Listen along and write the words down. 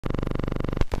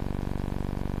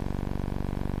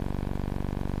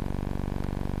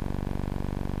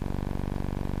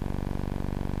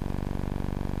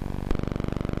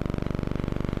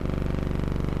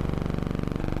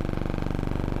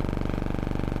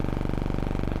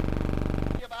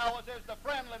the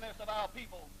friendliness of our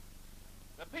people.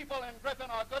 The people in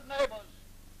Griffin are good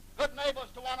neighbors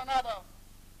to one another,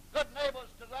 good neighbors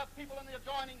to the people in the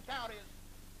adjoining counties,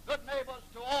 good neighbors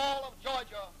to all of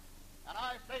Georgia. And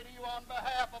I say to you on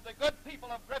behalf of the good people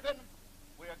of Griffin,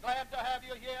 we are glad to have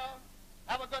you here.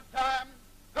 Have a good time,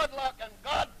 good luck, and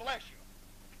God bless you.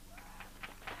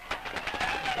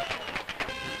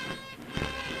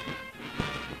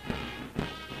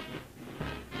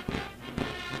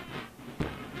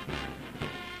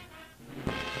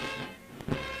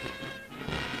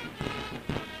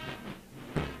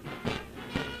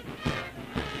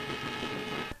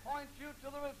 To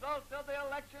the results of the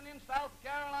election in South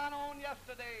Carolina on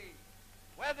yesterday,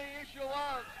 where the issue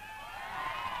was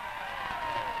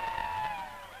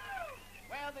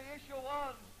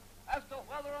as to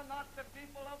whether or not the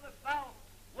people of the South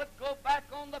would go back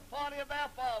on the party of their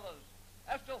fathers,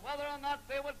 as to whether or not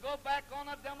they would go back on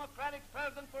a Democratic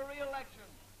president for re-election,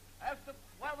 as to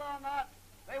whether or not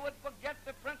they would forget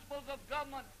the principles of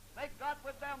government they got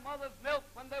with their mother's milk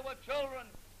when they were children,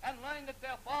 and learned at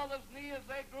their father's knee as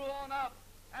they grew on up.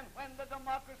 And when the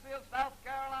democracy of South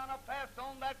Carolina passed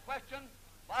on that question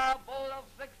by a vote of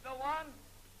 6-1,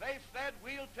 they said,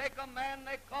 we'll take a man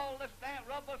they call the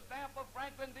rubber stamp of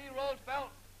Franklin D. Roosevelt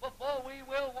before we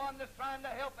will one that's trying to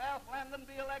help Alf Landon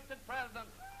be elected president.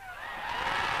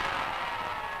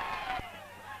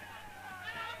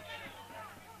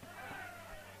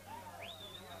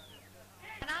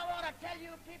 And I want to tell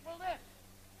you people this.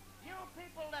 You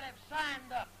people that have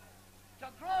signed up to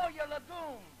grow your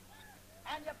legumes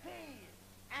and your peas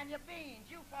and your beans,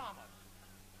 you farmers,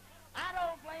 I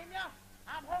don't blame you.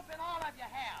 I'm hoping all of you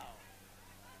have.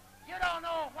 You don't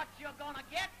know what you're going to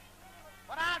get,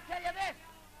 but I'll tell you this.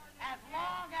 As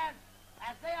long as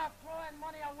they are throwing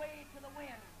money away to the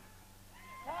wind,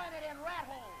 throwing it in rat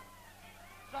holes,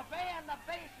 surveying the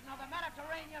basin of the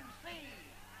Mediterranean Sea,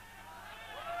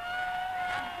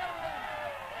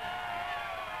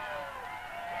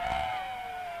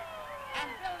 and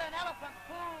building elephant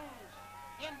pools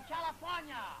in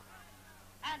California,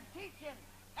 and teaching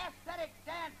aesthetic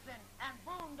dance